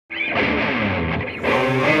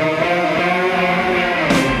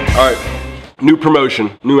New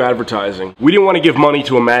promotion, new advertising. We didn't want to give money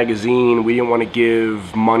to a magazine. We didn't want to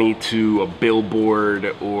give money to a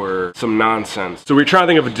billboard or some nonsense. So we were trying to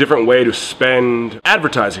think of a different way to spend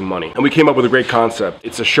advertising money. And we came up with a great concept.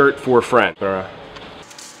 It's a shirt for a friend.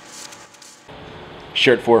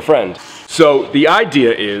 Shirt for a friend. So the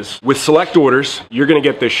idea is, with select orders, you're gonna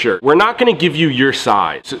get this shirt. We're not gonna give you your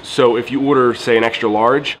size. So if you order, say, an extra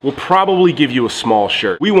large, we'll probably give you a small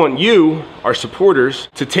shirt. We want you, our supporters,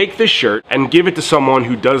 to take this shirt and give it to someone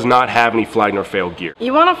who does not have any Flag Nor Fail gear.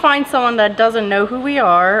 You wanna find someone that doesn't know who we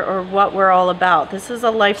are or what we're all about. This is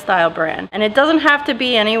a lifestyle brand. And it doesn't have to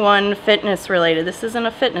be anyone fitness related. This isn't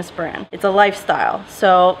a fitness brand. It's a lifestyle.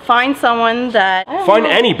 So find someone that... Find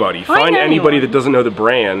anybody. Find anybody that doesn't know the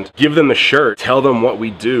brand. Give them the shirt, tell them what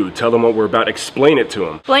we do, tell them what we're about, explain it to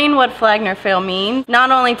them. Explain what Flag Nor Fail means,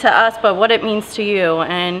 not only to us, but what it means to you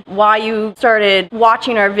and why you started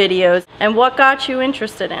watching our videos and what got you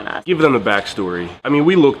interested in us. Give them the backstory. I mean,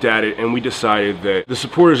 we looked at it and we decided that the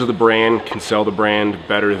supporters of the brand can sell the brand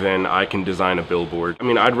better than I can design a billboard. I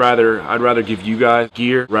mean, I'd rather give you guys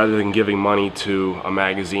gear rather than giving money to a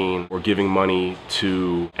magazine or giving money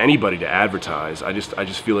to anybody to advertise. I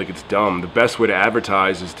just feel like it's dumb. The best way to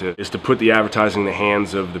advertise is to put the advertising in the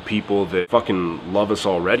hands of the people that fucking love us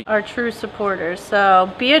already. Our true supporters.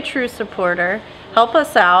 So be a true supporter. Help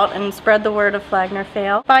us out and spread the word of Flag Nor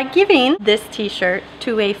Fail by giving this t-shirt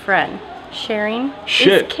to a friend. Sharing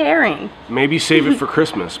is caring. Maybe save it for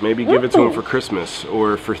Christmas. Maybe give it to them for Christmas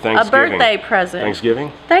or for Thanksgiving. A birthday present.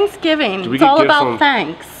 Thanksgiving? Thanksgiving. It's all about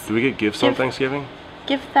thanks. Do we get gifts on Thanksgiving?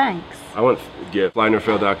 Give thanks. I want gift.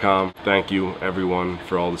 FlagNorFail.com. Thank you, everyone,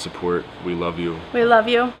 for all the support. We love you. We love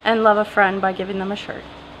you and love a friend by giving them a shirt.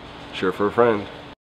 Shirt for a friend.